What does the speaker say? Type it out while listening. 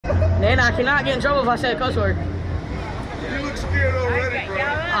Then I cannot get in trouble if I say a cuss word. You look scared already, bro.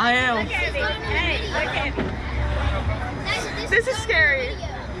 I am. Look at me. Hey, look at me. This is scary.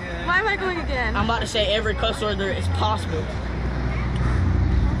 Why am I going again? I'm about to say every cuss word there is possible.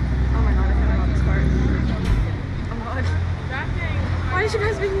 Oh my god, I forgot about this part. Oh my god. Why did you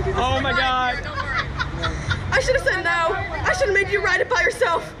guys make me do this? Oh my god. I should have said no. I should have made you ride it by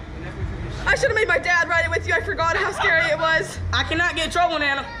yourself. I should have made my dad ride it with you. I forgot how scary it was. I cannot get in trouble,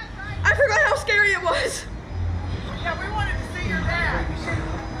 Nana. I forgot how scary it was. Yeah, we wanted to see your dad.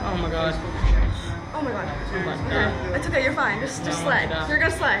 Oh my god. Oh my god. I'm about to die. Okay, it's okay, you're fine. Just slay. You're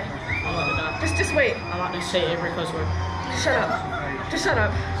gonna slay. I'm about to die. Just wait. I'm about to say every cuss word. Shut up. Just shut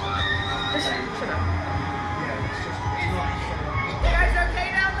up. Just shut up. You guys okay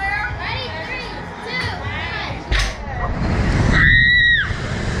down there? Ready? 3, 2,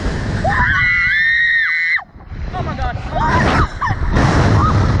 1. Oh my god.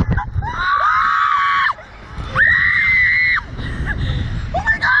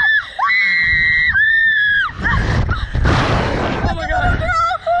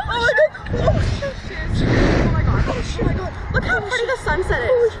 Sunset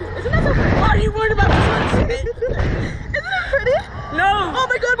is. Isn't that so pretty? Why are you worried about the sunset? Isn't it pretty? No. Oh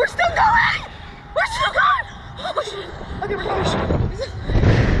my god, we're still going! We're still going! Oh my god. Okay, we're going.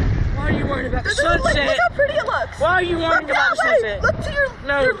 Why are you worried about the Look sunset? how pretty it looks. Why are you worried about the sunset? Look to your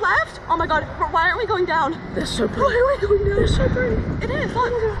left. Oh my god, why aren't we going down? That's so pretty. Why are we going down? They're so pretty. It is.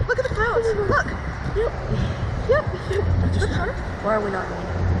 Look. Look at the clouds. Look. Yep. Yep. Why are we not going?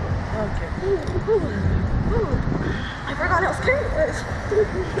 Okay. Ooh. I forgot how scary it was.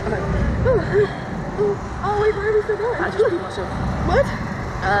 Oh wait, where are we still going? I just beat myself. What? No,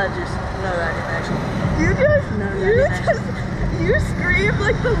 I didn't actually. You just? No, You screamed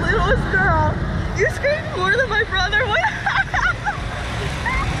like the littlest girl. You screamed more than my brother. What?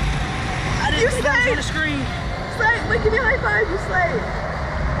 I didn't think I was gonna scream. Slay. Wait, give me a high five. You slayed.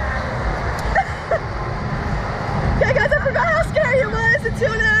 Okay, guys, I forgot how scary it was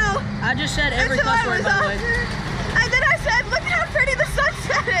until now. I just said every Until cuss I word, was by the up way. here. And then I said, look at how pretty the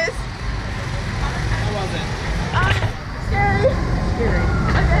sunset is. How was it? Scary. Scary.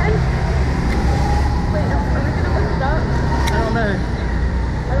 Again. Wait, are we gonna look it up? I don't know.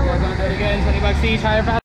 I don't know. You guys want to do it again? $20 each, higher